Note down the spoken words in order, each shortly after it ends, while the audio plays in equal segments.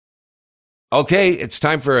Okay, it's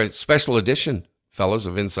time for a special edition, fellas,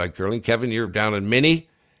 of Inside Curling. Kevin, you're down in Mini.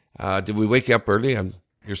 Did we wake you up early?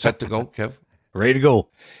 You're set to go, Kev? Ready to go.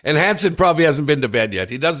 And Hanson probably hasn't been to bed yet.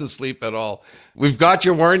 He doesn't sleep at all. We've got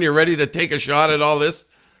you, Warren. You're ready to take a shot at all this?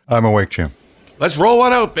 I'm awake, Jim. Let's roll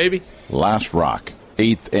one out, baby. Last rock,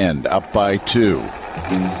 8th end, up by 2. Should be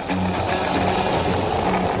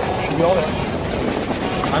all there.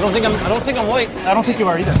 I don't think I'm white. I don't think you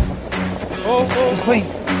are either. Oh, it's clean.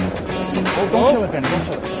 Oh, don't kill it, Ben. Don't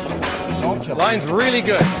kill it. Don't kill it. Line's really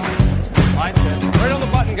good. Line's good. Right on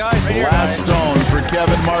the button, guys. Right here, Last stone for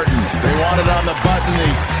Kevin Martin. They want it on the button.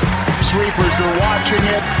 The sweepers are watching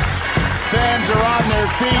it. Fans are on their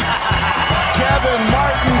feet. Kevin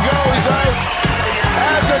Martin goes out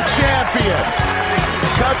as a champion.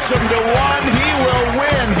 Cuts him to 1. He will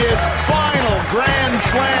win his final Grand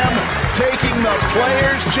Slam, taking the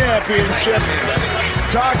Players' Championship.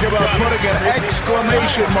 Talk about putting an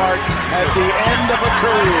exclamation mark at the end of a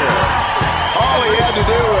career. All he had to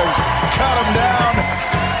do was cut him down.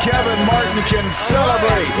 Kevin Martin can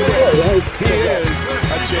celebrate. He is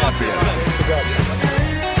a champion.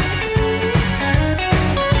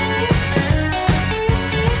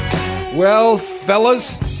 Well,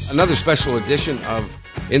 fellas, another special edition of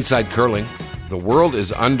Inside Curling. The world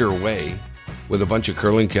is underway with a bunch of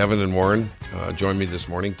curling. Kevin and Warren joined me this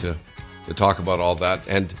morning to talk about all that.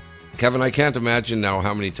 And Kevin, I can't imagine now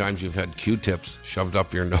how many times you've had Q-tips shoved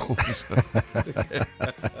up your nose.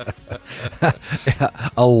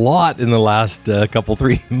 A lot in the last 3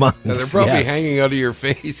 months. And they're probably hanging out of your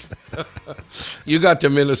face. You got to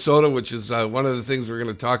Minnesota, which is one of the things we're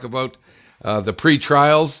going to talk about. The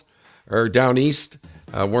pre-trials are down east.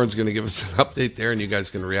 Warren's going to give us an update there, and you guys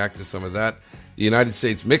can react to some of that. The United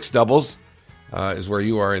States mixed doubles is where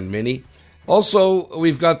you are in Mini. Also,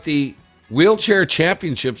 we've got the Wheelchair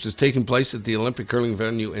Championships is taking place at the Olympic Curling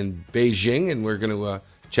Venue in Beijing, and we're going to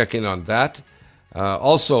check in on that.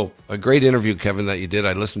 Also, a great interview, Kevin, that you did.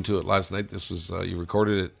 I listened to it last night. This was you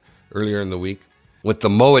recorded it earlier in the week with the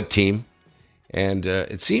Mowat team, and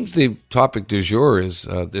it seems the topic du jour is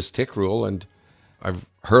this tick rule, and I've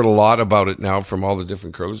heard a lot about it now from all the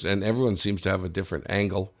different curlers, and everyone seems to have a different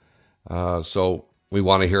angle. So we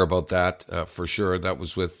want to hear about that for sure. That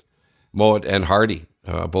was with Mowat and Hardy.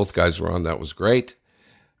 Both guys were on. That was great.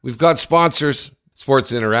 We've got sponsors: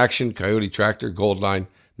 Sports Interaction, Coyote Tractor, Goldline,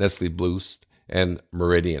 Nestle Boost, and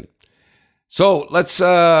Meridian. So let's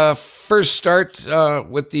first start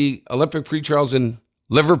with the Olympic pre-trials in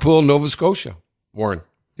Liverpool, Nova Scotia. Warren.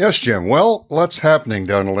 Yes, Jim. Well, lots happening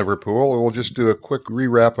down in Liverpool. We'll just do a quick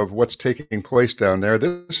rewrap of what's taking place down there.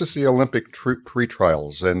 This is the Olympic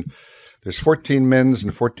pre-trials, and there's 14 men's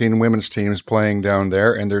and 14 women's teams playing down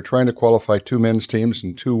there, and they're trying to qualify 2 men's teams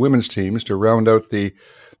and 2 women's teams to round out the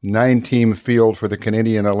 9-team field for the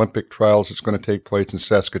Canadian Olympic trials that's going to take place in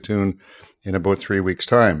Saskatoon in about 3 weeks'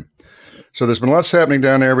 time. So there's been lots happening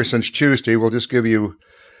down there ever since Tuesday. We'll just give you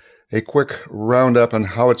a quick roundup on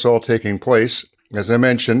how it's all taking place. As I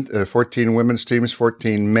mentioned, 14 women's teams,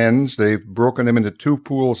 14 men's. They've broken them into 2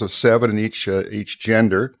 pools of 7 in each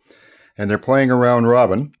gender, and they're playing a round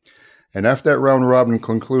robin. And after that round robin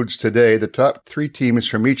concludes today, the top 3 teams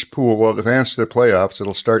from each pool will advance to the playoffs.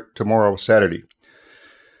 It'll start tomorrow, Saturday.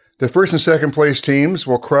 The first and second place teams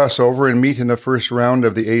will cross over and meet in the first round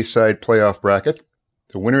of the A-side playoff bracket.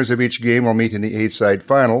 The winners of each game will meet in the A-side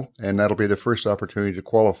final, and that'll be the first opportunity to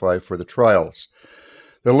qualify for the trials.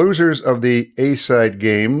 The losers of the A-side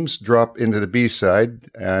games drop into the B-side,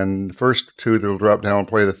 and the first 2 that will drop down and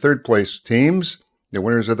play the third place teams. The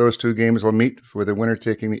winners of those 2 games will meet, with the winner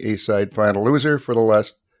taking the A-side final loser for the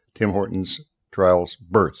last Tim Hortons trials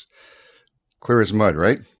berth. Clear as mud,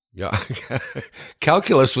 right? Yeah.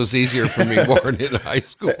 Calculus was easier for me, Warren, in high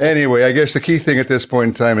school. Anyway, I guess the key thing at this point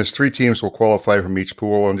in time is 3 teams will qualify from each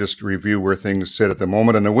pool, and just review where things sit at the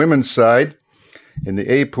moment. On the women's side, in the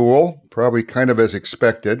A pool, probably kind of as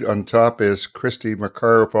expected, on top is Christy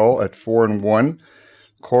McCarvall at 4-1.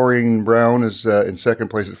 Corrine Brown is in second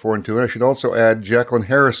place at 4-2. And I should also add Jacqueline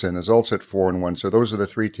Harrison is also at 4-1. So those are the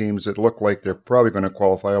 3 teams that look like they're probably going to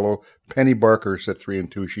qualify, although Penny Barker's at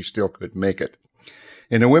 3-2. She still could make it.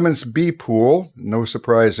 In the women's B pool, no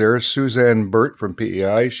surprise there, Suzanne Burt from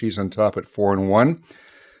PEI. She's on top at 4-1.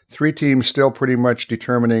 3 teams still pretty much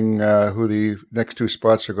determining who the next 2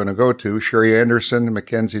 spots are going to go to. Sherry Anderson,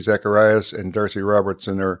 Mackenzie Zacharias, and Darcy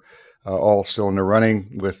Robertson are all still in the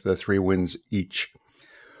running with 3 wins each.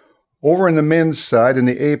 Over in the men's side, in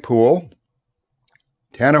the A pool,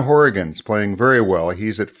 Tanner Horrigan's playing very well.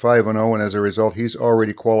 He's at 5-0, and as a result, he's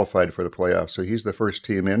already qualified for the playoffs. So he's the first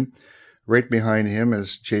team in. Right behind him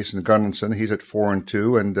is Jason Gunnarsson. He's at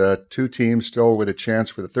 4-2, and 2 teams still with a chance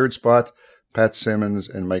for the third spot. Pat Simmons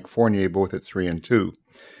and Mike Fournier, both at 3 and 2.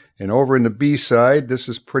 And over in the B side, this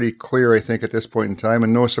is pretty clear, I think, at this point in time,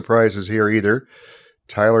 and no surprises here either.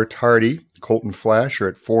 Tyler Tardy, Colton Flash are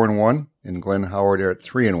at 4 and 1, and Glenn Howard are at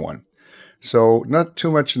 3 and 1. So not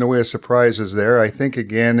too much in the way of surprises there. I think,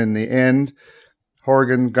 again, in the end,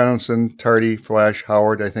 Horgan, Gunnelson, Tardy, Flash,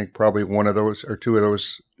 Howard, I think probably one of those or two of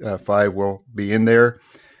those 5 will be in there.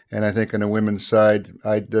 And I think on the women's side,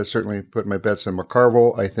 I'd certainly put my bets on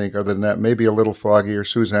McCarville. I think other than that, maybe a little foggier.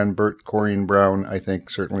 Suzanne Burt, Corrine Brown, I think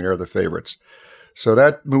certainly are the favorites. So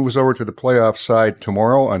that moves over to the playoff side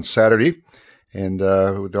tomorrow on Saturday. And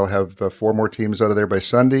they'll have 4 more teams out of there by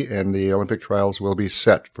Sunday. And the Olympic trials will be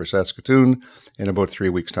set for Saskatoon in about 3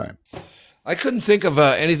 weeks' time. I couldn't think of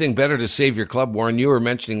anything better to save your club, Warren. You were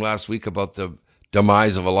mentioning last week about the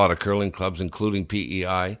demise of a lot of curling clubs, including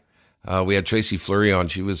PEI. We had Tracy Fleury on.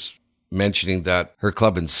 She was mentioning that her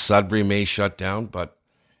club in Sudbury may shut down. But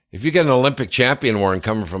if you get an Olympic champion, Warren,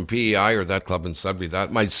 coming from PEI or that club in Sudbury,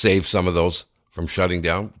 that might save some of those from shutting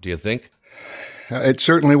down. Do you think? It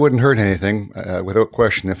certainly wouldn't hurt anything, without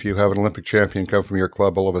question. If you have an Olympic champion come from your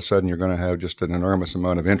club, all of a sudden you're going to have just an enormous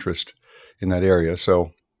amount of interest in that area.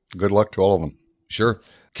 So good luck to all of them. Sure.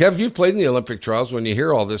 Kev, you've played in the Olympic trials. When you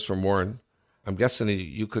hear all this from Warren, I'm guessing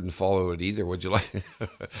you couldn't follow it either, would you like?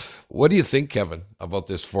 What do you think, Kevin, about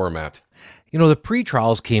this format? You know, the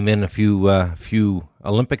pre-trials came in a few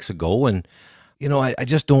Olympics ago, and, you know, I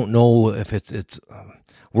just don't know if it's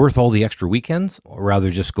worth all the extra weekends, or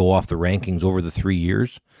rather just go off the rankings over the 3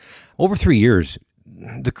 years. Over 3 years,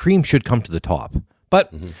 the cream should come to the top.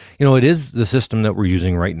 But, you know, it is the system that we're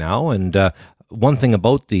using right now, and one thing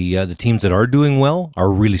about the teams that are doing well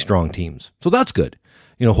are really strong teams. So that's good.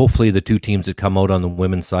 You know, hopefully the 2 teams that come out on the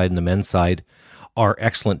women's side and the men's side are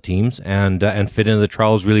excellent teams and fit into the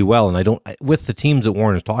trials really well. And with the teams that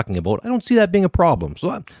Warren is talking about, I don't see that being a problem.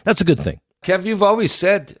 So that's a good thing. Kev, you've always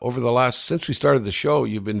said since we started the show,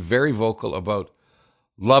 you've been very vocal about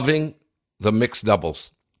loving the mixed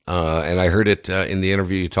doubles. And I heard it in the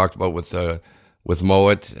interview you talked about with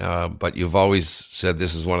Mowat, but you've always said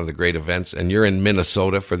this is one of the great events, and you're in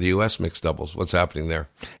Minnesota for the U.S. mixed doubles. What's happening there?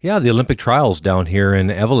 Yeah, the Olympic trials down here in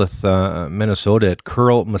Eveleth, Minnesota at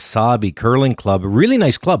Curl Masabi Curling Club. A really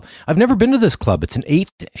nice club. I've never been to this club. It's an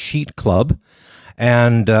 8-sheet club,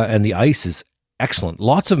 and the ice is excellent.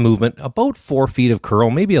 Lots of movement, about 4 feet of curl,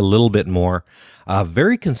 maybe a little bit more.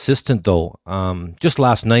 Very consistent, though. Just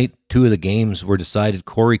last night, 2 of the games were decided.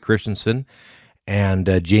 Corey Christensen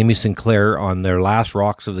and Jamie Sinclair on their last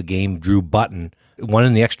rocks of the game drew button, one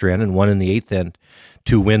in the extra end and one in the 8th end,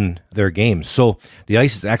 to win their games. So the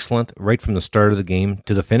ice is excellent right from the start of the game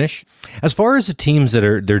to the finish. As far as the teams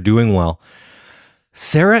they're doing well,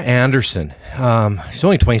 Sarah Anderson, she's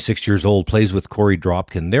only 26 years old, plays with Corey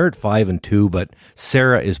Dropkin. They're at 5 and 2, but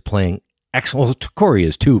Sarah is playing excellent. Well, Corey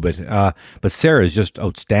is too, but Sarah is just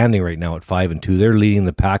outstanding right now at 5 and 2. They're leading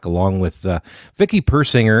the pack along with Vicky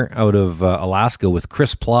Persinger out of Alaska with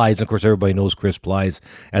Chris Plies. And of course, everybody knows Chris Plies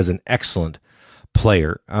as an excellent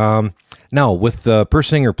player. Now, with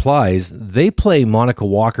Persinger Plies, they play Monica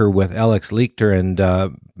Walker with Alex Lichter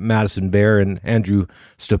and Madison Bear and Andrew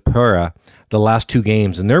Stopera the last 2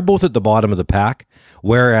 games, and they're both at the bottom of the pack,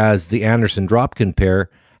 whereas the Anderson-Dropkin pair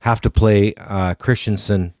have to play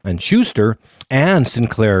Christensen and Schuster and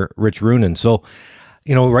Sinclair Rich Runen. So,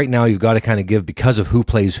 you know, right now you've got to kind of give, because of who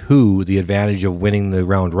plays who, the advantage of winning the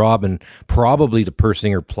round robin. Probably to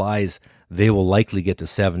Persinger Plies, they will likely get to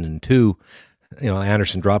 7 and 2. You know,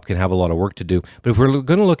 Anderson Dropkin have a lot of work to do. But if we're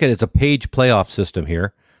going to look at it, it's a page playoff system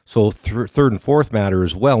here. So third and fourth matter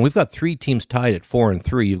as well. And we've got 3 teams tied at 4 and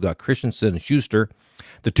 3. You've got Christensen and Schuster,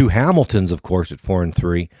 the 2 Hamiltons, of course, at 4 and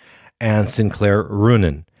 3, and Sinclair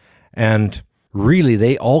Runen. And really,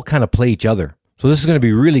 they all kind of play each other. So this is going to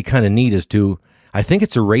be really kind of neat I think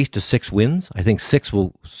it's a race to 6 wins. I think 6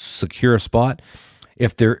 will secure a spot.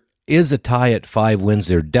 If there is a tie at 5 wins,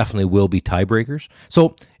 there definitely will be tiebreakers.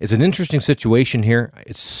 So it's an interesting situation here.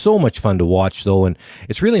 It's so much fun to watch, though, and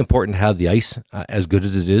it's really important to have the ice as good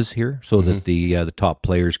as it is here so that the top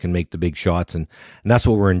players can make the big shots, and that's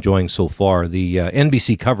what we're enjoying so far. The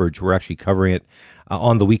NBC coverage, we're actually covering it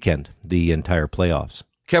on the weekend, the entire playoffs.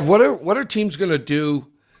 Kev, what are teams going to do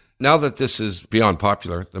now that this is beyond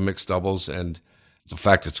popular, the mixed doubles, and the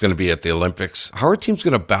fact it's going to be at the Olympics? How are teams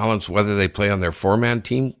going to balance whether they play on their 4-man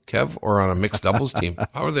team, Kev, or on a mixed doubles team?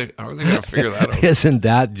 How are they going to figure that out? Isn't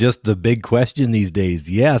that just the big question these days?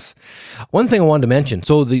 Yes. One thing I wanted to mention,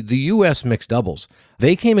 so the U.S. mixed doubles,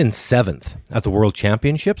 they came in 7th at the World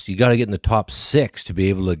Championships. You got to get in the top 6 to be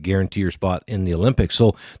able to guarantee your spot in the Olympics.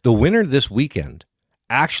 So the winner this weekend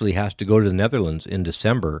actually has to go to the Netherlands in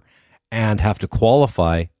December and have to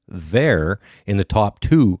qualify there in the top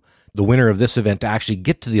two, the winner of this event, to actually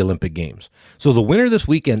get to the Olympic Games. So the winner this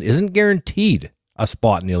weekend isn't guaranteed a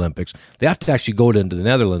spot in the Olympics. They have to actually go into the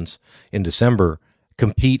Netherlands in December,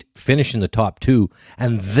 compete, finish in the top two,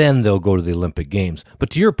 and then they'll go to the Olympic Games. But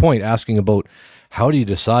to your point, asking about how do you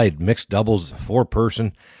decide mixed doubles,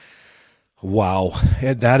 4-person, wow,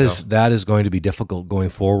 that is going to be difficult going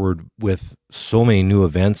forward with so many new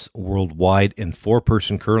events worldwide in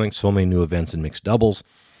 4-person curling, so many new events in mixed doubles.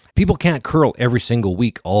 People can't curl every single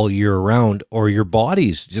week all year round, or your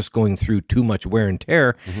body's just going through too much wear and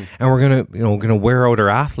tear, and we're gonna wear out our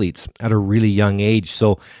athletes at a really young age.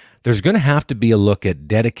 So there's going to have to be a look at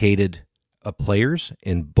dedicated players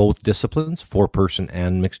in both disciplines, 4-person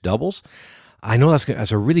and mixed doubles. I know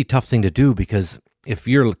that's a really tough thing to do, because if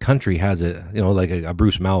your country has a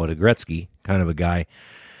Bruce Mallett, a Gretzky kind of a guy,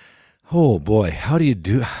 oh boy, or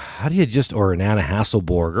an Anna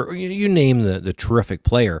Hasselborg, or you name the terrific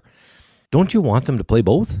player, don't you want them to play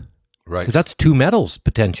both? Right. Because that's 2 medals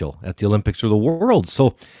potential at the Olympics or the World.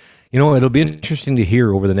 So, it'll be interesting to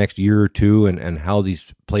hear over the next year or two and how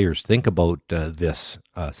these players think about this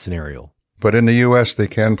scenario. But in the U.S., they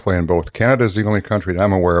can play in both. Canada is the only country that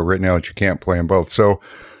I'm aware of right now that you can't play in both. So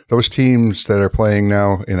those teams that are playing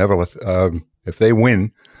now in Eveleth, if they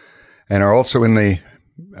win and are also in the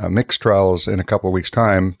mixed trials in a couple of weeks'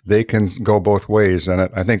 time, they can go both ways. And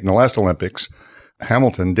I think in the last Olympics,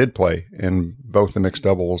 Hamilton did play in both the mixed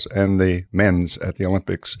doubles and the men's at the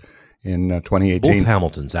Olympics in 2018. Both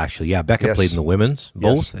Hamiltons, actually. Yeah, Becca played in the women's,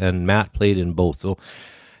 both, and Matt played in both.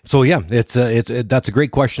 So yeah, that's a great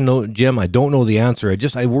question, though, Jim. I don't know the answer.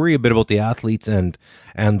 I worry a bit about the athletes and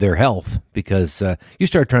their health, because you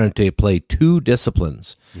start trying to play 2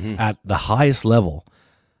 disciplines at the highest level.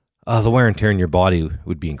 The wear and tear in your body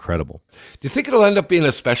would be incredible. Do you think it'll end up being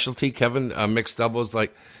a specialty, Kevin, mixed doubles?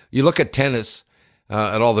 Like, you look at tennis,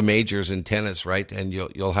 at all the majors in tennis, right? And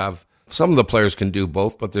you'll have, some of the players can do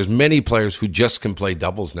both, but there's many players who just can play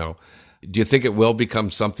doubles now. Do you think it will become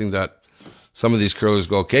something that some of these curlers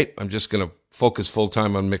go, okay, I'm just going to focus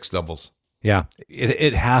full-time on mixed doubles? Yeah,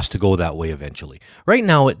 it has to go that way eventually. Right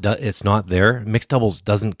now, it's not there. Mixed doubles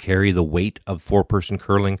doesn't carry the weight of 4-person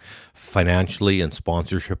curling financially and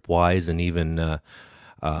sponsorship-wise, and even the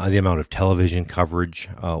amount of television coverage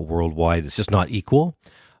worldwide. It's just not equal.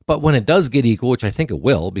 But when it does get equal, which I think it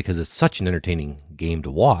will, because it's such an entertaining game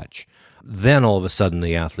to watch, then all of a sudden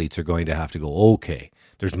the athletes are going to have to go, okay,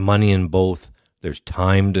 there's money in both, there's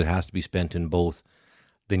time that has to be spent in both.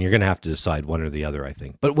 Then you're going to have to decide one or the other, I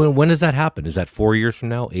think. But when does that happen? Is that 4 years from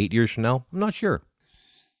now, 8 years from now? I'm not sure.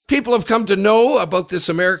 People have come to know about this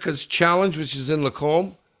America's Challenge, which is in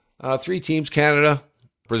Lacombe. 3 teams, Canada,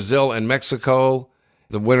 Brazil, and Mexico.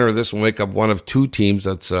 The winner of this will make up one of 2 teams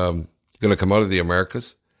that's going to come out of the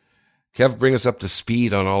Americas. Kev, bring us up to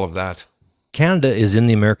speed on all of that. Canada is in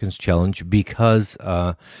the Americans Challenge because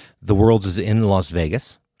the Worlds is in Las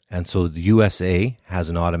Vegas. And so the USA has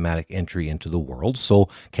an automatic entry into the World. So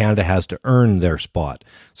Canada has to earn their spot.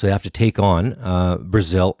 So they have to take on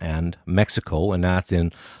Brazil and Mexico, and that's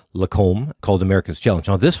in Lacombe, called America's Challenge.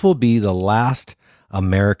 Now, this will be the last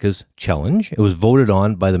America's Challenge. It was voted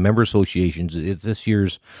on by the member associations at this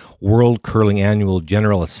year's World Curling Annual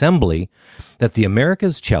General Assembly that the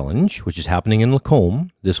America's Challenge, which is happening in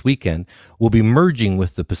Lacombe this weekend, will be merging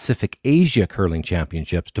with the Pacific Asia Curling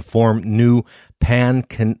Championships to form new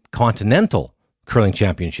pan-continental curling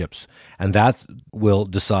championships. And that will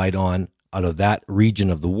decide on, out of that region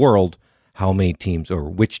of the world, how many teams or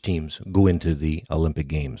which teams go into the Olympic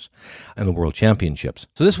Games and the World Championships.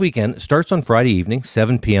 So this weekend starts on Friday evening,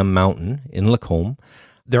 7 p.m. Mountain in Lacombe.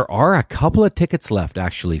 There are a couple of tickets left,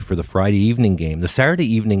 actually, for the Friday evening game. The Saturday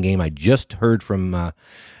evening game, I just heard from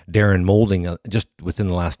Darren Moulding just within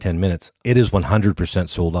the last 10 minutes. It is 100%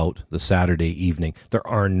 sold out the Saturday evening. There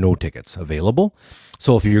are no tickets available.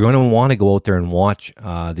 So if you're going to want to go out there and watch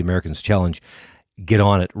the Americans Challenge, get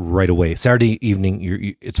on it right away. Saturday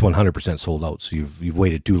evening, it's 100% sold out, so you've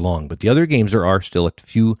waited too long. But the other games, there are still a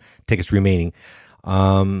few tickets remaining.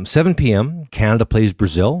 7 p.m., Canada plays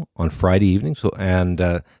Brazil on Friday evening.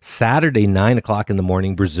 And Saturday, 9 o'clock in the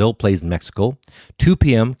morning, Brazil plays Mexico. 2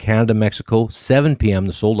 p.m., Canada, Mexico. 7 p.m.,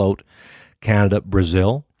 the sold-out Canada,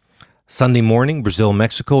 Brazil. Sunday morning, Brazil,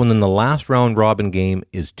 Mexico. And then the last round-robin game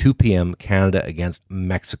is 2 p.m., Canada against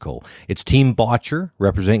Mexico. It's Team Botcher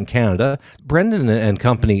representing Canada. Brendan and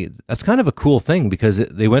company, that's kind of a cool thing because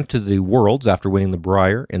they went to the Worlds after winning the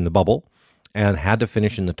Brier in the bubble and had to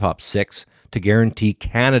finish in the top 6 to guarantee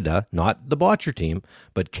Canada, not the Botcher team,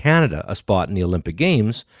 but Canada, a spot in the Olympic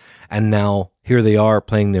Games. And now here they are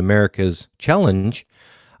playing the America's Challenge,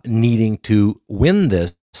 needing to win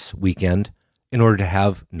this weekend in order to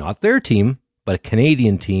have not their team, but a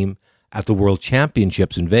Canadian team at the World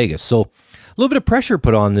Championships in Vegas. So a little bit of pressure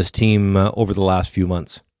put on this team over the last few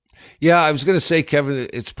months. Yeah, I was going to say, Kevin,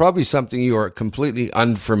 it's probably something you are completely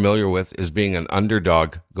unfamiliar with, is being an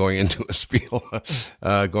underdog going into a spiel,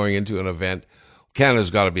 going into an event.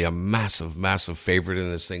 Canada's got to be a massive, massive favorite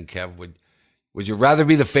in this thing, Kev. Would you rather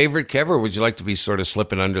be the favorite, Kev, or would you like to be sort of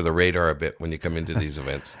slipping under the radar a bit when you come into these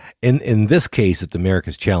events? In this case, at the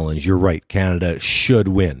America's Challenge, you're right. Canada should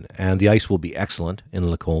win, and the ice will be excellent in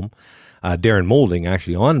Lacombe. Darren Moulding,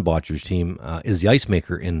 actually on Botcher's team, is the ice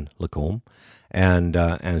maker in Lacombe, and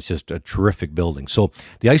it's just a terrific building. So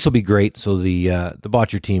the ice will be great. So the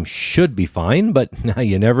Botcher team should be fine, but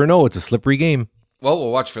you never know. It's a slippery game. Well,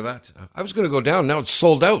 we'll watch for that. I was going to go down. Now it's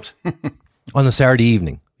sold out. On the Saturday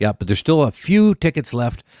evening. Yeah, but there's still a few tickets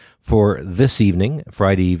left for this evening,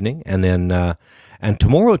 Friday evening, and then and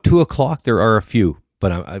tomorrow at 2:00 there are a few,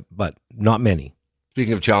 but not many.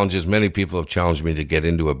 Speaking of challenges, many people have challenged me to get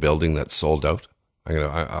into a building that's sold out.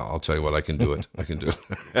 I'll tell you what, I can do it. I can do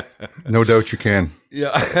it. No doubt you can. Yeah,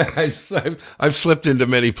 I've slipped into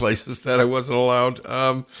many places that I wasn't allowed.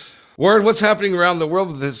 Warren, what's happening around the world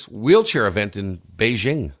with this wheelchair event in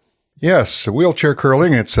Beijing? Yes, wheelchair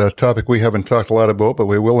curling. It's a topic we haven't talked a lot about, but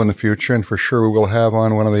we will in the future, and for sure we will have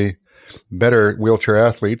on one of the better wheelchair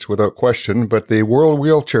athletes without question. But the World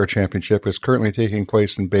Wheelchair Championship is currently taking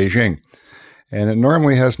place in Beijing, and it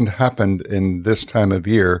normally hasn't happened in this time of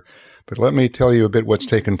year. But let me tell you a bit what's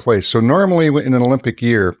taken place. So normally in an Olympic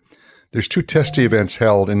year, there's 2 test events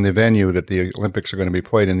held in the venue that the Olympics are going to be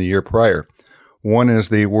played in the year prior. One is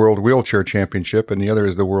the World Wheelchair Championship, and the other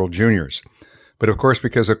is the World Juniors. But of course,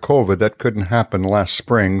 because of COVID, that couldn't happen last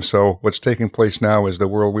spring. So what's taking place now is the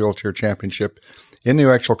World Wheelchair Championship in the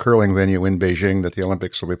actual curling venue in Beijing that the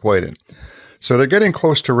Olympics will be played in. So they're getting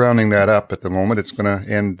close to rounding that up at the moment. It's going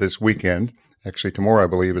to end this weekend. Actually, tomorrow, I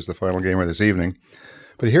believe, is the final game, or this evening.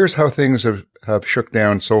 But here's how things have shook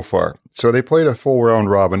down so far. So they played a full round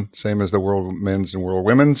robin, same as the World Men's and World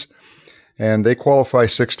Women's. And they qualify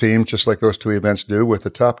 6 teams, just like those 2 events do, with the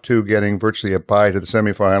top 2 getting virtually a bye to the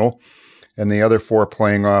semifinal, and the other 4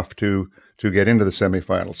 playing off to get into the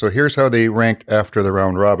semifinal. So here's how they ranked after the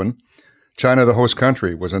round robin. China, the host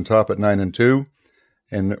country, was on top at 9-2,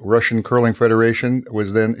 and Russian Curling Federation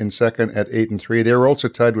was then in second at 8-3. They were also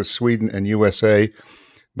tied with Sweden and USA,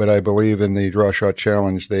 but I believe in the draw shot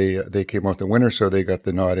challenge they came out the winner, so they got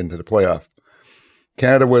the nod into the playoff.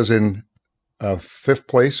 Canada was in 5th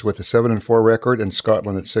place with a 7-4 record, and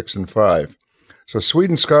Scotland at 6-5. So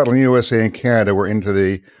Sweden, Scotland, USA, and Canada were into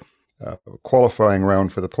the qualifying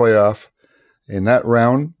round for the playoff. In that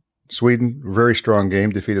round, Sweden, very strong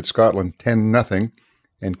game, defeated Scotland 10-0,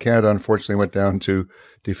 and Canada unfortunately went down to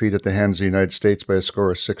defeat at the hands of the United States by a score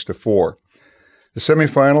of 6-4. The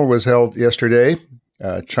semifinal was held yesterday.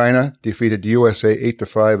 China defeated USA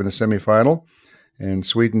 8-5 in the semifinal, and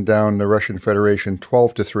Sweden down the Russian Federation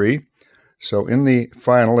 12-3. So in the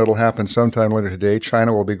final, it'll happen sometime later today.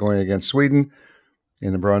 China will be going against Sweden.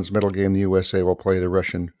 In the bronze medal game, the USA will play the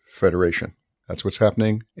Russian Federation. That's what's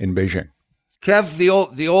happening in Beijing. Kev,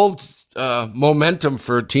 the old momentum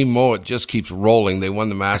for Team Mowat just keeps rolling. They won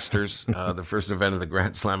the Masters, the first event of the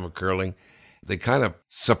Grand Slam of curling. They kind of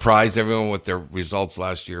surprised everyone with their results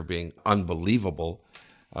last year being unbelievable.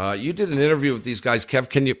 You did an interview with these guys, Kev.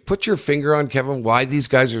 Can you put your finger on, Kevin, why these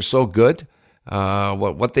guys are so good?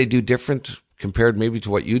 What they do different compared maybe to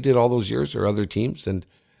what you did all those years or other teams? And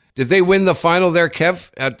did they win the final there,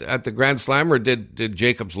 Kev, at the Grand Slam, or did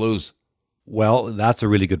Jacobs lose? Well, that's a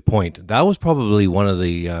really good point. That was probably one of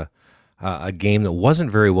the a game that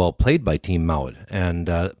wasn't very well played by Team Mowat, and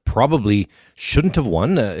probably shouldn't have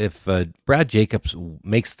won. If Brad Jacobs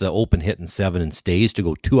makes the open hit in 7 and stays to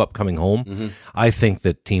go 2 up coming home, I think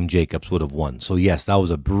that Team Jacobs would have won. So yes, that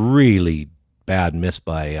was a really bad miss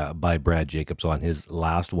by Brad Jacobs on his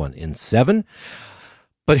last one in 7.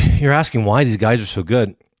 But you're asking why these guys are so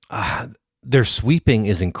good. Their sweeping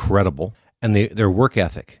is incredible, and their work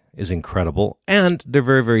ethic is incredible, and they're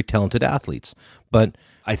very, very talented athletes. But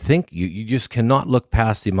I think you just cannot look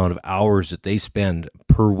past the amount of hours that they spend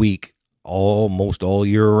per week, almost all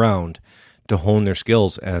year round, to hone their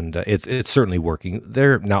skills, and it's certainly working.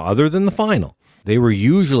 Now, other than the final, they were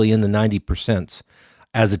usually in the 90%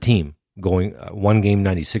 as a team, going one game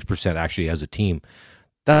 96% actually as a team.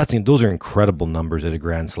 Those are incredible numbers at a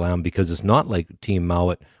Grand Slam, because it's not like Team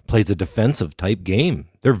Mowat plays a defensive type game.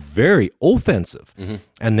 They're very offensive.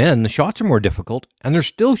 And then the shots are more difficult, and they're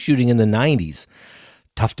still shooting in the 90s.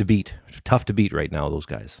 Tough to beat right now, those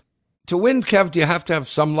guys. To win, Kev, do you have to have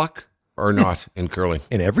some luck? or not in curling?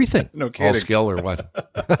 In everything. No All kidding. skill or what?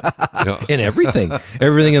 In everything.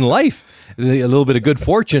 Everything in life. A little bit of good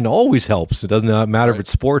fortune always helps. It doesn't matter if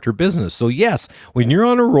it's sport or business. So yes, when you're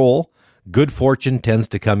on a roll, good fortune tends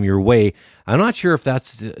to come your way. I'm not sure if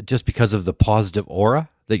that's just because of the positive aura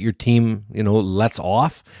that your team, lets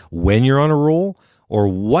off when you're on a roll, or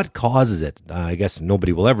what causes it. I guess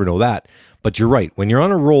nobody will ever know that. But you're right. When you're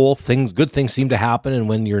on a roll, good things seem to happen. And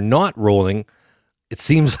when you're not rolling, it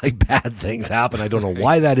seems like bad things happen. I don't know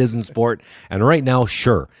why that is in sport. And right now,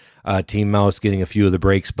 sure, Team Mouse getting a few of the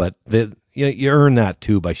breaks, but you earn that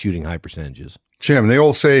too by shooting high percentages. Jim, the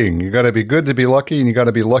old saying, you got to be good to be lucky, and you got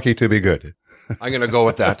to be lucky to be good. I'm going to go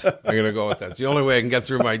with that. It's the only way I can get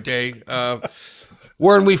through my day.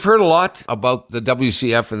 Warren, we've heard a lot about the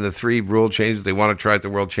WCF and the 3 rule changes they want to try at the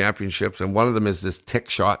World Championships, and one of them is this tick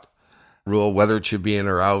shot rule, whether it should be in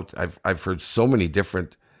or out. I've heard so many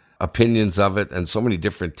different opinions of it and so many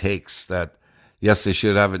different takes that, yes, they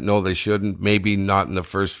should have it, no, they shouldn't, maybe not in the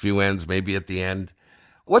first few ends, maybe at the end.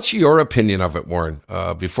 What's your opinion of it, Warren,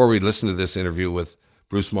 before we listen to this interview with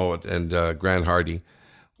Bruce Mowat and Grant Hardy?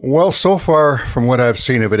 Well, so far from what I've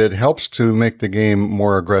seen of it, it helps to make the game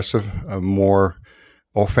more aggressive, more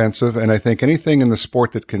offensive. And I think anything in the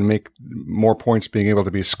sport that can make more points being able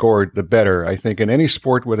to be scored, the better. I think in any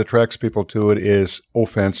sport what attracts people to it is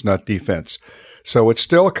offense, not defense. So it's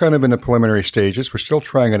still kind of in the preliminary stages. We're still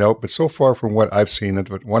trying it out. But so far from what I've seen,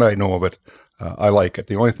 what I know of it, I like it.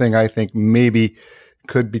 The only thing I think maybe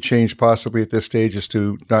could be changed possibly at this stage is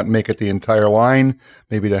to not make it the entire line,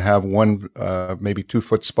 maybe to have one, maybe 2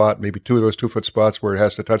 foot spot, maybe 2 of those 2 foot spots where it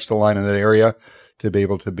has to touch the line in that area to be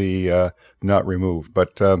able to be not removed.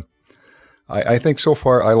 But I think so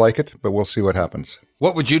far I like it, but we'll see what happens.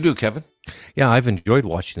 What would you do, Kevin? Yeah, I've enjoyed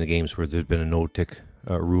watching the games where there's been a no-tick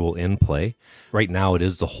rule in play. Right now it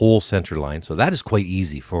is the whole center line, so that is quite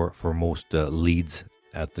easy for most leads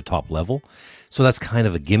at the top level. So that's kind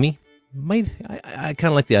of a gimme. I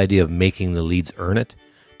kind of like the idea of making the leads earn it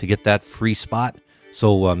to get that free spot.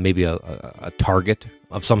 So maybe a target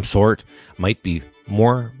of some sort might be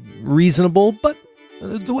more reasonable, but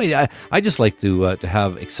the way I just like to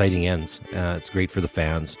have exciting ends. It's great for the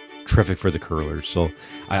fans, terrific for the curlers. So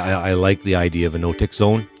I like the idea of a no-tick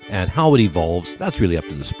zone, and how it evolves, that's really up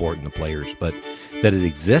to the sport and the players. But that it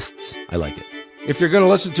exists, I like it. If you're going to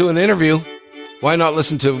listen to an interview, why not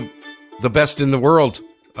listen to the best in the world?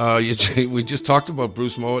 We just talked about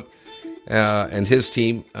Bruce Mowat and his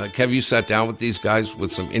team. Kev, you sat down with these guys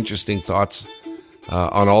with some interesting thoughts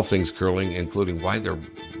on all things curling, including why they're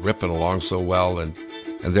ripping along so well and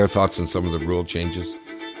their thoughts on some of the rule changes.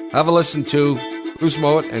 Have a listen to Bruce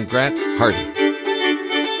Mowat and Grant Hardy.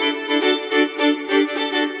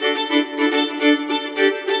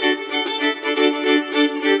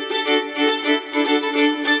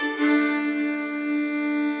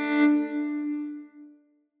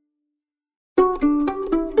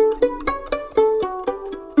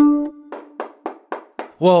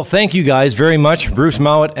 Well, thank you guys very much, Bruce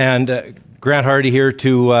Mowat and Grant Hardy here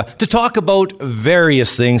to talk about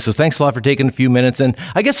various things. So thanks a lot for taking a few minutes. And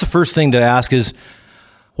I guess the first thing to ask is,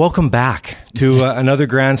 welcome back to another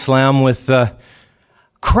Grand Slam with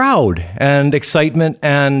crowd and excitement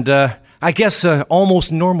and I guess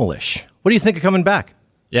almost normal-ish. What do you think of coming back?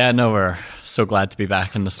 Yeah, no, we're so glad to be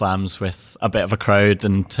back in the slams with a bit of a crowd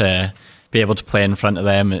and to be able to play in front of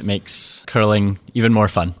them. It makes curling even more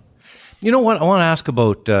fun. You know what? I want to ask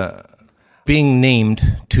about being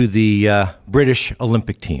named to the British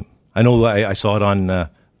Olympic team. I know I saw it on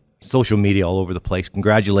social media all over the place.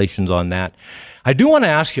 Congratulations on that. I do want to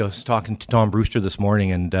ask you, I was talking to Tom Brewster this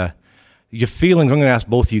morning, and your feelings, I'm going to ask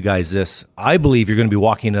both of you guys this. I believe you're going to be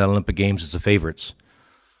walking into the Olympic Games as the favorites.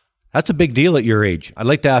 That's a big deal at your age. I'd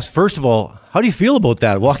like to ask, first of all, how do you feel about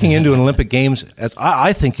that, walking into an Olympic Games as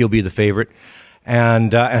I think you'll be the favorite,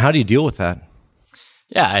 and how do you deal with that?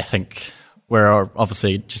 Yeah, I think we're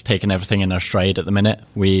obviously just taking everything in our stride at the minute.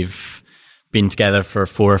 We've been together for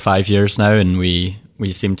 4 or 5 years now, and we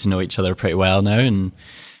seem to know each other pretty well now. And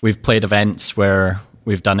we've played events where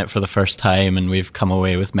we've done it for the first time, and we've come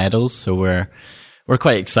away with medals. So we're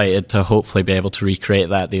quite excited to hopefully be able to recreate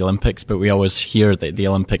that at the Olympics. But we always hear that the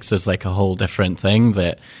Olympics is like a whole different thing,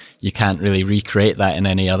 that you can't really recreate that in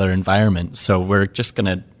any other environment. So we're just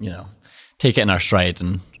going to, take it in our stride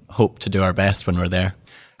and hope to do our best when we're there.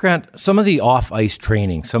 Grant, some of the off-ice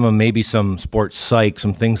training, maybe some sports psych,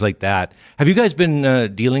 some things like that. Have you guys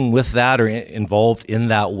been dealing with that or involved in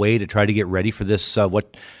that way to try to get ready for this?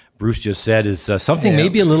 What Bruce just said is something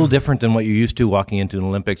maybe a little different than what you're used to walking into an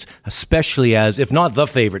Olympics, especially as, if not the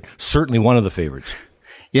favorite, certainly one of the favorites.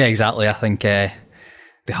 Yeah, exactly. I think the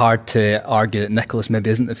be hard to argue that Nicholas maybe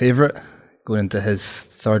isn't the favourite going into his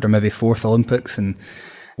 3rd or maybe 4th Olympics and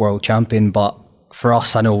world champion. But for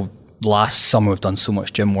us, I know last summer we've done so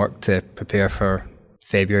much gym work to prepare for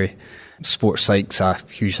February. Sports psych's a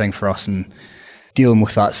huge thing for us, and dealing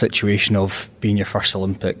with that situation of being your first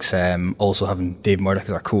Olympics, also having Dave Murdoch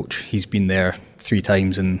as our coach. He's been there 3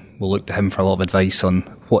 times, and we'll look to him for a lot of advice on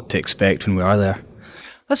what to expect when we are there.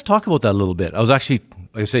 Let's talk about that a little bit. I was actually,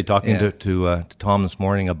 like I say, talking to Tom this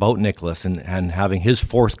morning about Nicholas and having his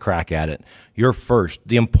 4th crack at it. Your first,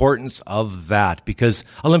 the importance of that, because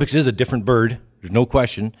Olympics is a different bird, there's no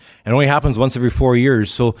question, and it only happens once every 4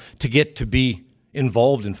 years. So to get to be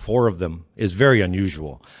involved in 4 of them is very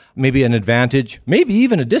unusual. Maybe an advantage, maybe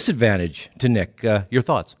even a disadvantage to Nick. Your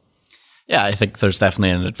thoughts? Yeah, I think there's definitely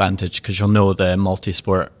an advantage because you'll know the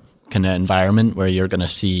multi-sport kind of environment where you're going to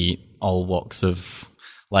see all walks of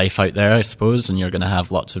life out there, I suppose, and you're going to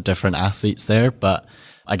have lots of different athletes there. But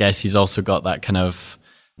I guess he's also got that kind of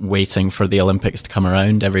waiting for the Olympics to come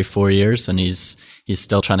around every 4 years, and he's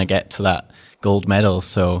still trying to get to that gold medal.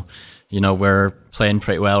 So, we're playing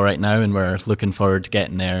pretty well right now, and we're looking forward to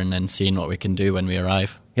getting there and then seeing what we can do when we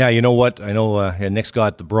arrive. Yeah, you know what? I know Nick's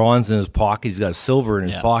got the bronze in his pocket. He's got a silver in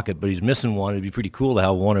his pocket, but he's missing one. It'd be pretty cool to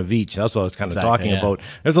have one of each. That's what I was kind of talking about.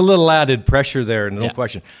 There's a little added pressure there, no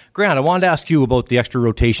question. Grant, I wanted to ask you about the extra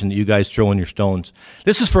rotation that you guys throw in your stones.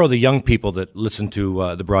 This is for the young people that listen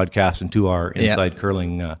to the broadcast and to our Inside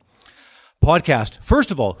Curling podcast.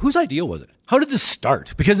 First of all, whose idea was it? How did this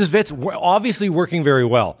start? Because it's obviously working very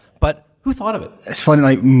well, but who thought of it? It's funny,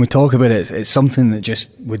 like when we talk about it, it's something that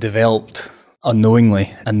just we developed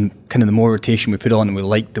unknowingly, and kind of the more rotation we put on, we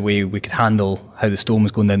liked the way we could handle how the stone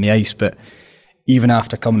was going down the ice. But even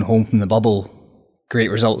after coming home from the bubble,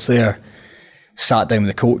 great results there, sat down with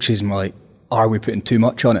the coaches and we're like, are we putting too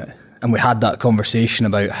much on it? And we had that conversation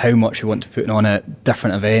about how much we want to put on it,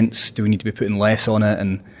 different events, do we need to be putting less on it?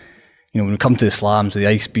 And when we come to the slams, with the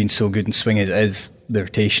ice being so good and swing as it is, the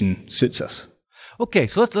rotation suits us. Okay,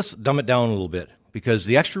 so let's dumb it down a little bit, because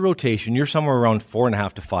the extra rotation, you're somewhere around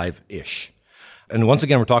 4.5 to 5-ish. And once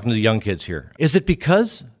again, we're talking to the young kids here. Is it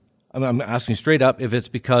because, I'm asking straight up, if it's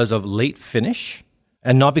because of late finish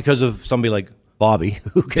and not because of somebody like Bobby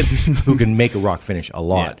who can make a rock finish a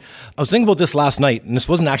lot? Yeah. I was thinking about this last night, and this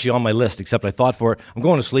wasn't actually on my list, except I thought for it. I'm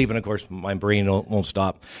going to sleep, and of course, my brain won't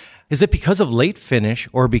stop. Is it because of late finish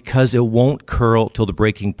or because it won't curl till the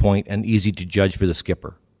breaking point and easy to judge for the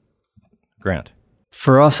skipper? Grant?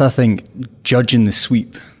 For us, I think judging the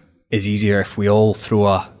sweep is easier if we all throw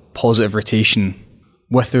a positive rotation.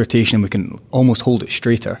 With the rotation, we can almost hold it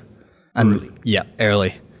straighter. And early. Yeah,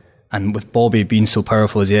 early. And with Bobby being so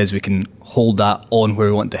powerful as he is, we can hold that on where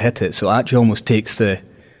we want to hit it. So it actually almost takes the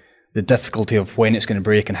difficulty of when it's going to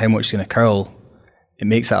break and how much it's going to curl. It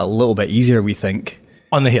makes that a little bit easier, we think.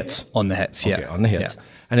 On the hits? On the hits, okay, on the hits. Yeah.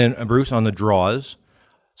 And then, Bruce, on the draws.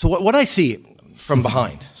 So what I see from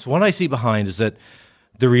behind, is that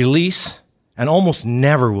the release, and almost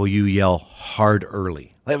never will you yell hard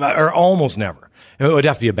early, or almost never. It would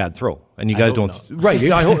have to be a bad throw, and you guys don't. Right,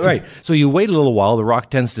 I hope, right. So you wait a little while. The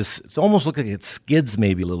rock tends to. It's almost look like it skids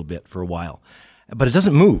maybe a little bit for a while, but it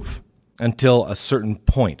doesn't move until a certain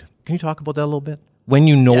point. Can you talk about that a little bit? When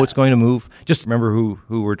you know it's going to move, just remember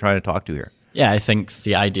who we're trying to talk to here. Yeah, I think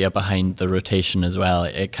the idea behind the rotation as well,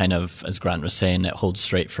 it kind of, as Grant was saying, it holds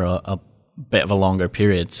straight for a bit of a longer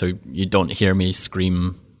period. So you don't hear me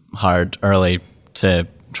scream hard early to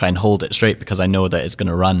try and hold it straight, because I know that it's going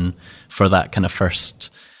to run for that kind of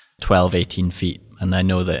first 12, 18 feet. And I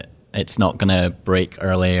know that it's not going to break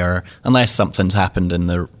early, or unless something's happened in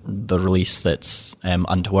the release that's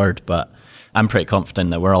untoward. But I'm pretty confident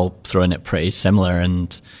that we're all throwing it pretty similar,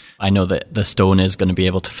 and I know that the stone is going to be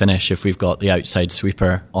able to finish if we've got the outside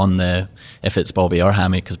sweeper on if it's Bobby or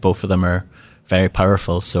Hammy, because both of them are very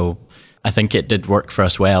powerful. So I think it did work for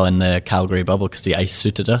us well in the Calgary bubble because the ice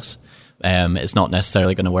suited us. It's not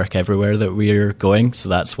necessarily going to work everywhere that we're going, so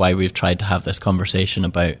that's why we've tried to have this conversation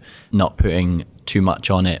about not putting too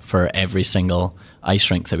much on it for every single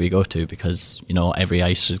ice rink that we go to, because every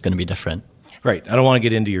ice is going to be different. Right. I don't want to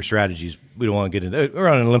get into your strategies. We don't want to get into. We're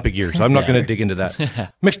on an Olympic year, so I'm not going to dig into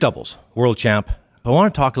that. Mixed doubles, world champ. I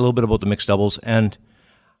want to talk a little bit about the mixed doubles, and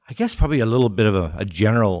I guess probably a little bit of a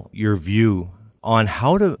general your view on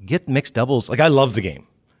how to get mixed doubles. Like, I love the game,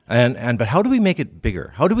 but how do we make it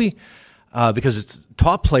bigger? How do we? Because it's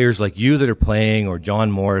top players like you that are playing, or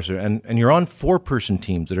John Morris, and you're on 4-person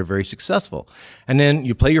teams that are very successful, and then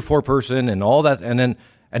you play your 4-person and all that, and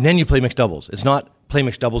then you play mixed doubles. It's not play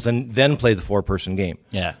mixed doubles and then play the 4-person game.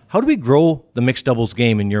 Yeah. How do we grow the mixed doubles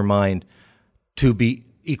game in your mind to be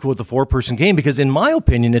equal with the 4-person game? Because in my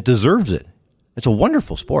opinion, it deserves it. It's a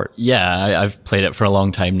wonderful sport. Yeah, I've played it for a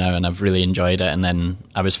long time now, and I've really enjoyed it. And then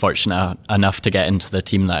I was fortunate enough to get into the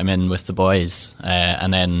team that I'm in with the boys,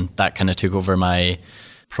 and then that kind of took over my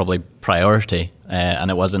probably priority. And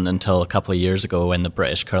it wasn't until a couple of years ago when the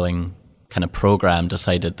British Curling kind of program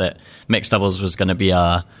decided that mixed doubles was going to be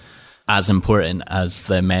as important as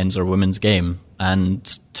the men's or women's game. And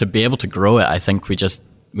to be able to grow it, I think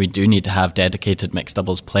we do need to have dedicated mixed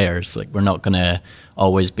doubles players. Like, we're not going to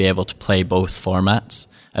always be able to play both formats.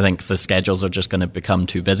 I think the schedules are just going to become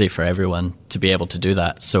too busy for everyone to be able to do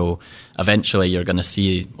that. So eventually you're going to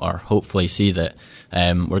see, or hopefully see, that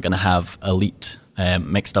we're going to have elite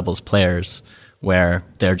mixed doubles players where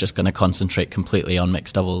they're just going to concentrate completely on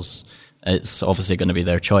mixed doubles. It's obviously going to be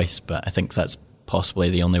their choice, but I think that's possibly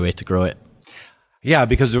the only way to grow it. Yeah,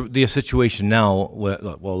 because the situation now,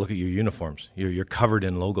 well, look at your uniforms. You're covered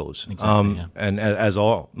in logos. Exactly, yeah. And as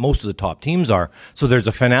most of the top teams are. So there's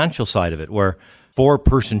a financial side of it where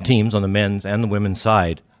 4-person teams on the men's and the women's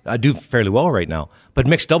side do fairly well right now. But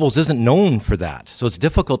mixed doubles isn't known for that. So it's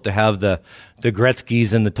difficult to have the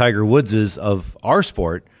Gretzkys and the Tiger Woodses of our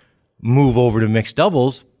sport move over to mixed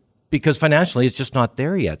doubles because financially it's just not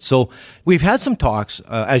there yet. So we've had some talks.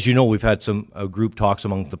 As you know, we've had some group talks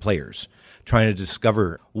among the players, trying to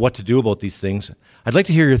discover what to do about these things. I'd like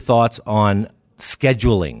to hear your thoughts on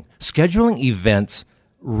scheduling events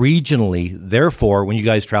regionally. Therefore, when you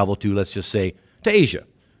guys travel to, let's just say, to Asia,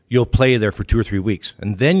 you'll play there for 2 or 3 weeks,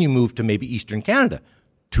 and then you move to maybe Eastern Canada,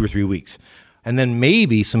 2 or 3 weeks. And then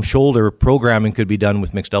maybe some shoulder programming could be done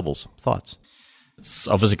with mixed doubles. Thoughts? It's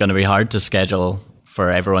obviously going to be hard to schedule for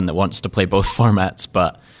everyone that wants to play both formats,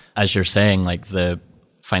 but as you're saying, like, the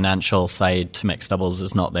financial side to mixed doubles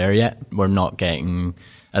is not there yet. We're not getting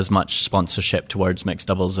as much sponsorship towards mixed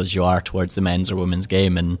doubles as you are towards the men's or women's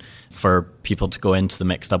game. And for people to go into the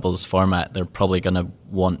mixed doubles format, they're probably going to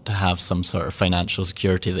want to have some sort of financial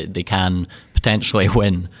security that they can potentially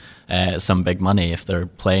win some big money if they're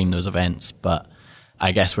playing those events. But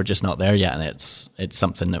I guess we're just not there yet, and it's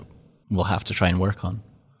something that we'll have to try and work on.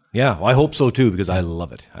 Yeah, well, I hope so too, because I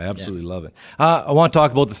love it. I absolutely love it. I want to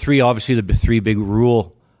talk about the three big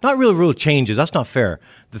not real rule changes. That's not fair.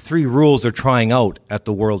 The 3 rules they're trying out at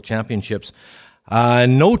the World Championships. I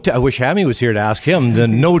wish Hammy was here to ask him. The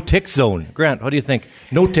no tick zone. Grant, what do you think?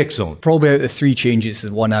 No tick zone. Probably out of the 3 changes,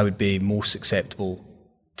 the one I would be most acceptable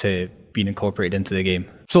to being incorporated into the game.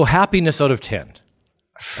 So happiness out of 10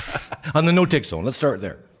 on the no tick zone. Let's start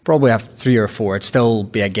there. Probably have 3 or 4. I'd still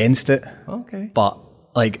be against it. Okay. But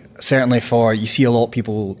certainly you see a lot of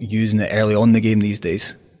people using it early on in the game these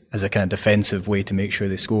days as a kind of defensive way to make sure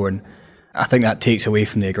they score. And I think that takes away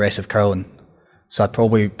from the aggressive curling. So I'd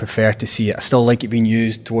probably prefer to see it. I still like it being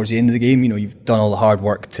used towards the end of the game. You know, you've done all the hard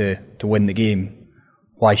work to win the game.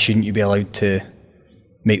 Why shouldn't you be allowed to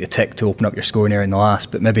make the tick to open up your scoring area in the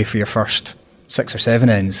last? But maybe for your first 6 or 7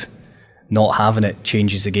 ends, not having it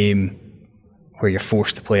changes the game where you're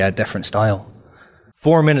forced to play a different style.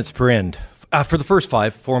 4 minutes per end. For the first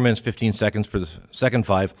 5, 4 minutes, 15 seconds for the second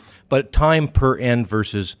 5, but time per end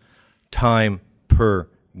versus time per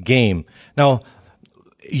game. Now,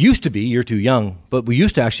 it used to be, you're too young, but we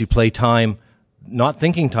used to actually play time, not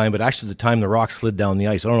thinking time, but actually the time the rock slid down the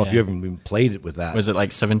ice. I don't know if you ever even played it with that. Was it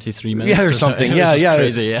like 73 minutes? Yeah, or something. Yeah,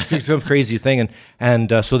 crazy. Yeah, some crazy thing.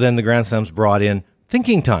 And so then the Grand Slams brought in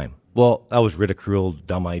thinking time. Well, that was ridiculed,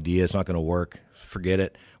 dumb idea. It's not going to work. Forget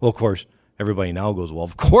it. Well, of course, everybody now goes, well,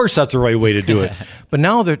 of course that's the right way to do it. But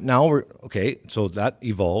now we're okay. So that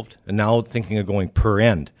evolved, and now thinking of going per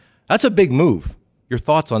end. That's a big move. Your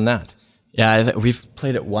thoughts on that? Yeah, we've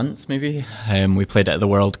played it once, maybe. We played it at the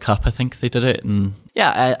World Cup, I think they did it. And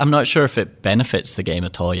yeah, I'm not sure if it benefits the game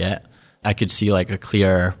at all yet. I could see like a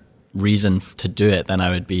clear reason to do it, then I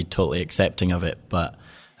would be totally accepting of it. But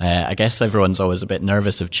I guess everyone's always a bit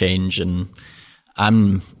nervous of change, and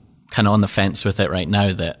I'm kind of on the fence with it right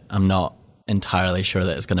now that I'm not entirely sure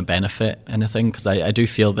that it's going to benefit anything, because I do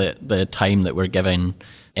feel that the time that we're giving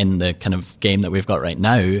in the kind of game that we've got right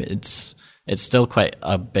now, it's still quite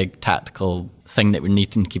a big tactical thing that we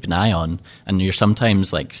need to keep an eye on. And you're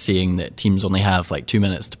sometimes like seeing that teams only have like 2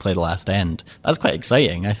 minutes to play the last end. That's quite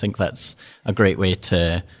exciting. I think that's a great way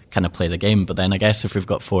to kind of play the game. But then I guess if we've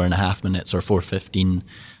got 4.5 minutes or 4:15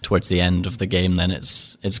 towards the end of the game, then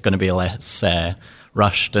it's going to be less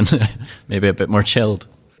rushed and maybe a bit more chilled.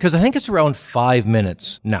 Because I think it's around 5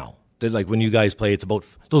 minutes now. Like when you guys play, it's about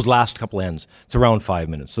those last couple ends. It's around 5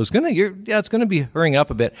 minutes, so it's gonna be hurrying up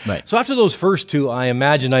a bit. Right. So after those first 2, I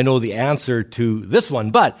imagine I know the answer to this one,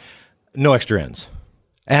 but no extra ends,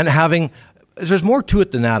 and there's more to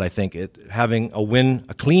it than that. I think having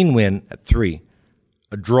a clean win at 3,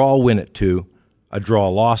 a draw win at 2, a draw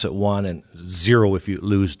loss at 1 and 0 if you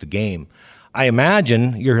lose the game. I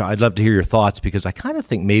imagine I'd love to hear your thoughts, because I kind of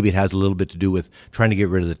think maybe it has a little bit to do with trying to get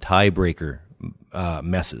rid of the tiebreaker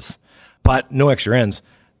messes. But no extra ends.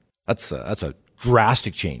 That's a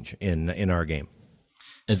drastic change in our game.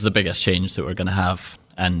 It's the biggest change that we're going to have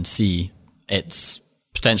and see. It's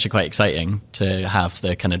potentially quite exciting to have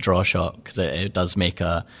the kind of draw shot, because it does make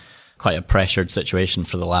quite a pressured situation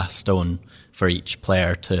for the last stone for each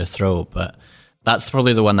player to throw. But that's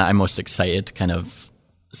probably the one that I'm most excited to kind of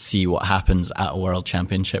see what happens at a World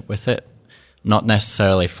Championship with it. Not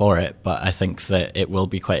necessarily for it, but I think that it will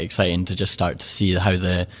be quite exciting to just start to see how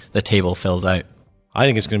the table fills out. I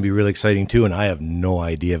think it's going to be really exciting too, and I have no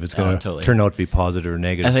idea if it's going to turn out to be positive or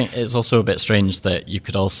negative. I think it's also a bit strange that you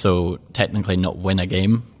could also technically not win a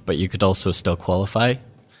game, but you could also still qualify.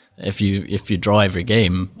 If you draw every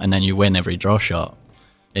game and then you win every draw shot,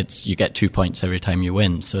 you get 2 points every time you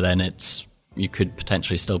win. So then you could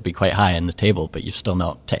potentially still be quite high in the table, but you've still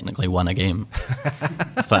not technically won a game.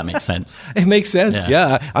 If that makes sense. It makes sense.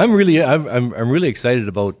 Yeah. I'm really excited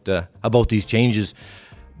about these changes,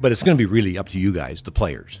 but it's going to be really up to you guys, the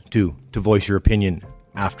players, to voice your opinion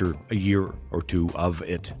after a year or two of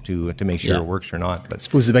it to make sure it works or not. But I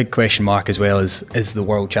suppose the big question mark as well is the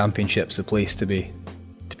World Championships the place to be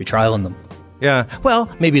trialing them? Yeah, well,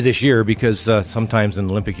 maybe this year, because sometimes in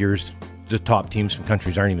Olympic years the top teams from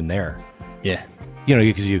countries aren't even there. Yeah,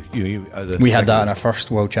 because we had that in our first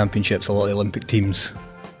World Championships. A lot of the Olympic teams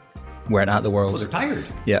weren't at the Worlds. They're tired.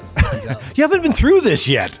 Yeah, exactly. You haven't been through this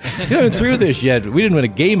yet. We didn't win a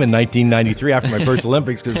game in 1993 after my first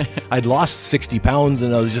Olympics, because I'd lost 60 pounds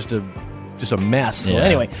and I was just a mess. So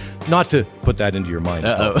anyway, not to put that into your mind.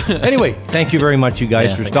 Anyway, thank you very much, you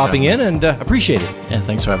guys, for stopping in, and appreciate it. Yeah,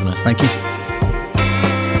 thanks for having us. Thank you.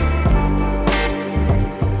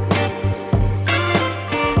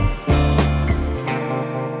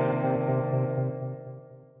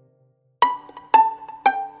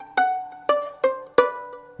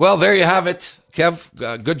 Well, there you have it.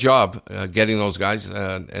 Kev, good job getting those guys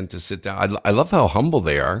and to sit down. I love how humble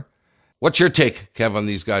they are. What's your take, Kev, on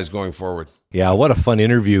these guys going forward? Yeah, what a fun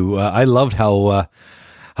interview. I loved how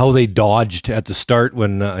they dodged at the start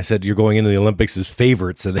when I said you're going into the Olympics as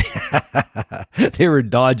favorites. And they were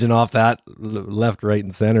dodging off that left, right,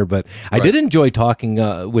 and center. But I did enjoy talking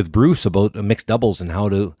with Bruce about mixed doubles and how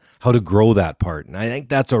to grow that part. And I think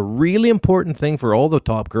that's a really important thing for all the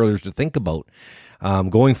top curlers to think about.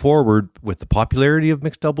 Going forward with the popularity of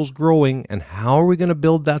mixed doubles growing, and how are we going to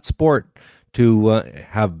build that sport to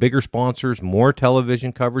have bigger sponsors, more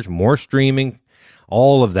television coverage, more streaming,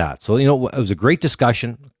 all of that. So, it was a great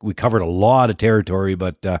discussion. We covered a lot of territory,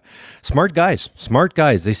 but smart guys.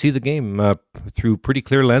 They see the game through pretty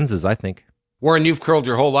clear lenses, I think. Warren, you've curled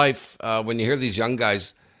your whole life. When you hear these young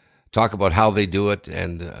guys talk about how they do it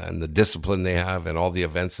and the discipline they have and all the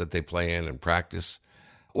events that they play in and practice,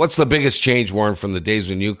 what's the biggest change, Warren, from the days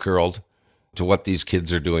when you curled to what these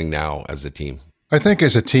kids are doing now as a team? I think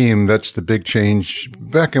as a team, that's the big change.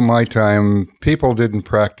 Back in my time, people didn't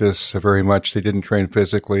practice very much. They didn't train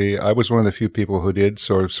physically. I was one of the few people who did.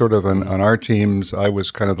 So sort of on our teams, I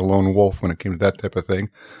was kind of the lone wolf when it came to that type of thing.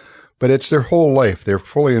 But it's their whole life. They're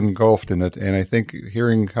fully engulfed in it. And I think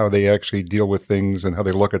hearing how they actually deal with things and how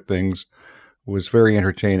they look at things was very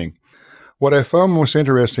entertaining. What I found most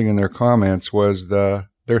interesting in their comments was their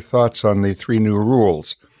thoughts on the 3 new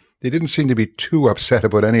rules. They didn't seem to be too upset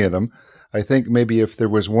about any of them. I think maybe if there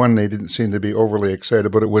was one they didn't seem to be overly excited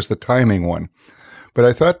about, it was the timing one. But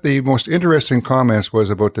I thought the most interesting comments was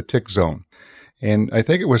about the tick zone. And I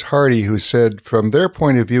think it was Hardy who said from their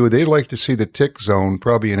point of view, they'd like to see the tick zone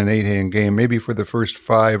probably in an 8-hand game, maybe for the first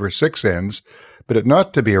 5 or 6 ends, but it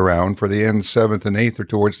not to be around for the end 7th and 8th or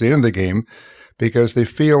towards the end of the game, because they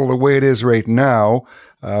feel the way it is right now,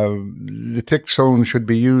 the tick zone should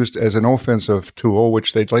be used as an offensive tool,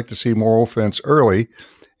 which they'd like to see more offense early.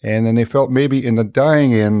 And then they felt maybe in the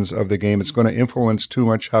dying ends of the game, it's going to influence too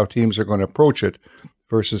much how teams are going to approach it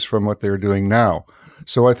versus from what they're doing now.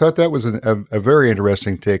 So I thought that was a very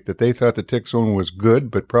interesting take, that they thought the tick zone was good,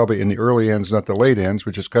 but probably in the early ends, not the late ends,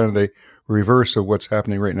 which is kind of the reverse of what's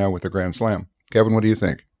happening right now with the Grand Slam. Kevin, what do you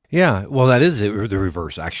think? Yeah, well, that is the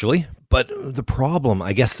reverse, actually. But the problem,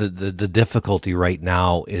 I guess the difficulty right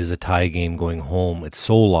now is a tie game going home. It's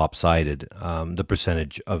so lopsided, the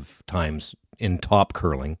percentage of times in top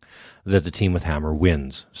curling that the team with hammer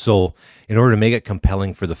wins. So in order to make it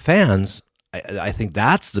compelling for the fans, I think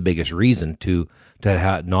that's the biggest reason to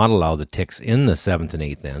not allow the ticks in the 7th and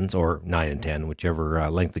 8th ends, or 9 and 10, whichever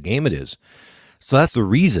length of game it is. So that's the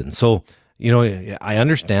reason. So, I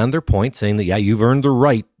understand their point saying that, yeah, you've earned the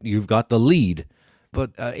right, you've got the lead,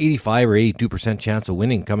 but 85 or 82% chance of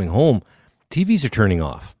winning coming home, TVs are turning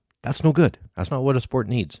off. That's no good. That's not what a sport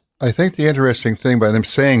needs. I think the interesting thing by them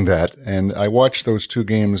saying that, and I watched those 2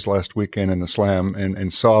 games last weekend in the Slam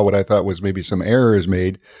and saw what I thought was maybe some errors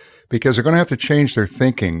made, because they're going to have to change their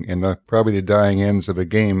thinking in probably the dying ends of a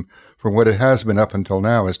game from what it has been up until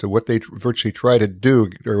now as to what they virtually try to do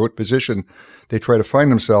or what position they try to find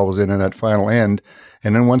themselves in that final end.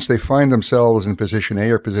 And then once they find themselves in position A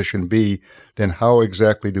or position B, then how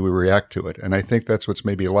exactly do we react to it? And I think that's what's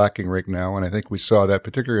maybe lacking right now. And I think we saw that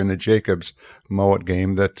particularly in the Jacobs Mowat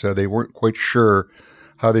game, that they weren't quite sure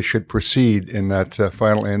how they should proceed in that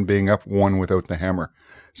final end, being up 1 without the hammer.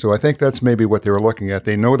 So I think that's maybe what they were looking at.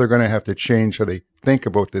 They know they're going to have to change how they think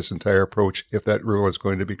about this entire approach if that rule is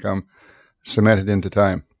going to become cemented into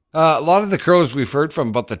time. A lot of the curlers we've heard from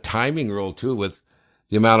about the timing rule too, with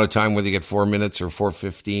the amount of time whether you get 4 minutes or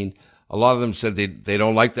 4:15. A lot of them said they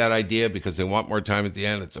don't like that idea because they want more time at the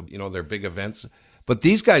end. It's they're big events. But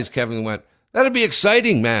these guys, Kevin, went, that'd be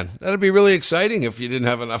exciting, man. That'd be really exciting if you didn't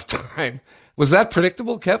have enough time. Was that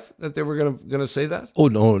predictable, Kev, that they were going to say that? Oh,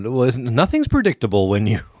 no. Nothing's predictable when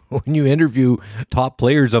you interview top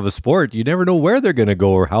players of a sport. You never know where they're going to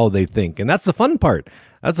go or how they think. And that's the fun part.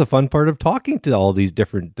 That's the fun part of talking to all these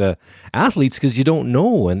different athletes, because you don't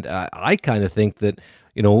know. And I kind of think that,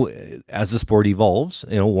 as the sport evolves,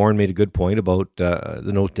 Warren made a good point about the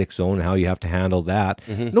no-tick zone and how you have to handle that.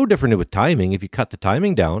 Mm-hmm. No different with timing. If you cut the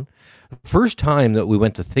timing down, first time that we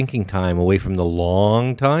went to thinking time away from the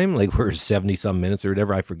long time, like we're 70-some minutes or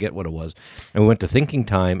whatever, I forget what it was, and we went to thinking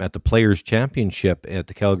time at the Players' Championship at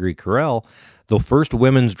the Calgary Corral, the first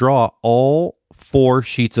women's draw, all 4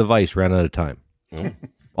 sheets of ice ran out of time. Mm.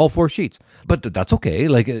 All 4 sheets. But that's okay.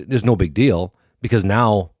 Like, there's no big deal, because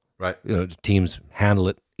now right, teams handle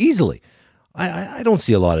it easily. I don't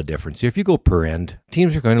see a lot of difference. If you go per end,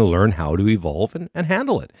 teams are going to learn how to evolve and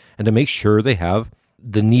handle it, and to make sure they have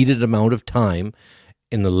the needed amount of time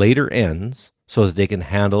in the later ends so that they can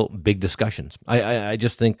handle big discussions. I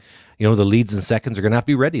just think, the leads and seconds are going to have to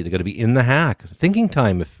be ready. They're going to be in the hack. Thinking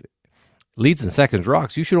time, if leads and seconds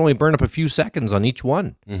rocks, you should only burn up a few seconds on each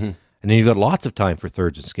one. Mm-hmm. And then you've got lots of time for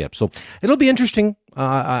thirds and skips. So it'll be interesting.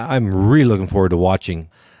 I'm really looking forward to watching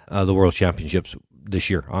the World Championships this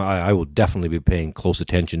year. I will definitely be paying close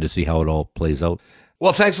attention to see how it all plays out.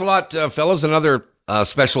 Well, thanks a lot, fellas. Another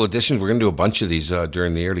special editions. We're going to do a bunch of these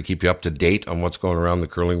during the year to keep you up to date on what's going around the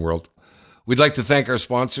curling world. We'd like to thank our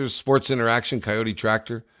sponsors, Sports Interaction, Coyote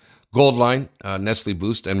Tractor, Goldline, Nestle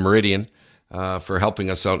Boost, and Meridian for helping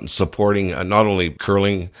us out and supporting not only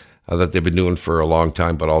curling that they've been doing for a long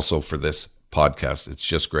time, but also for this podcast. It's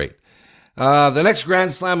just great. The next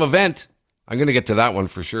Grand Slam event, I'm going to get to that one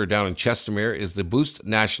for sure, down in Chestermere, is the Boost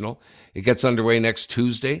National. It gets underway next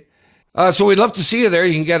Tuesday. So we'd love to see you there.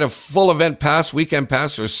 You can get a full event pass, weekend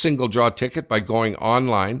pass, or a single draw ticket by going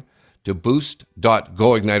online to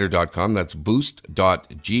boost.goigniter.com. That's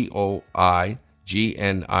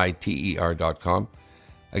boost.goigniter.com.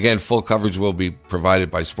 Again, full coverage will be provided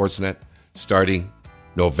by Sportsnet starting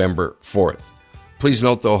November 4th. Please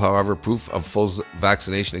note, though, however, proof of full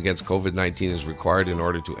vaccination against COVID-19 is required in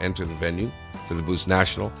order to enter the venue for the Boost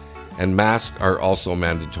National, and masks are also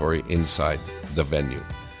mandatory inside the venue.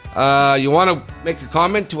 You want to make a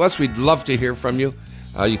comment to us? We'd love to hear from you.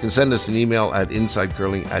 You can send us an email at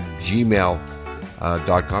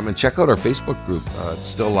insidecurling@gmail.com and check out our Facebook group. It's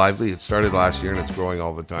still lively. It started last year and it's growing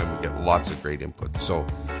all the time. We get lots of great input. So,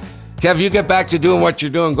 Kev, you get back to doing what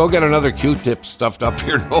you're doing. Go get another Q-tip stuffed up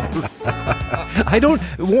your nose. I don't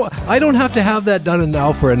have to have that done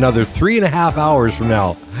now for another 3.5 hours from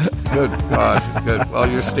now. Good God. Good. Well,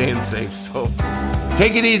 you're staying safe. So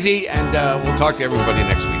take it easy, and we'll talk to everybody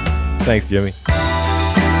next week. Thanks, Jimmy.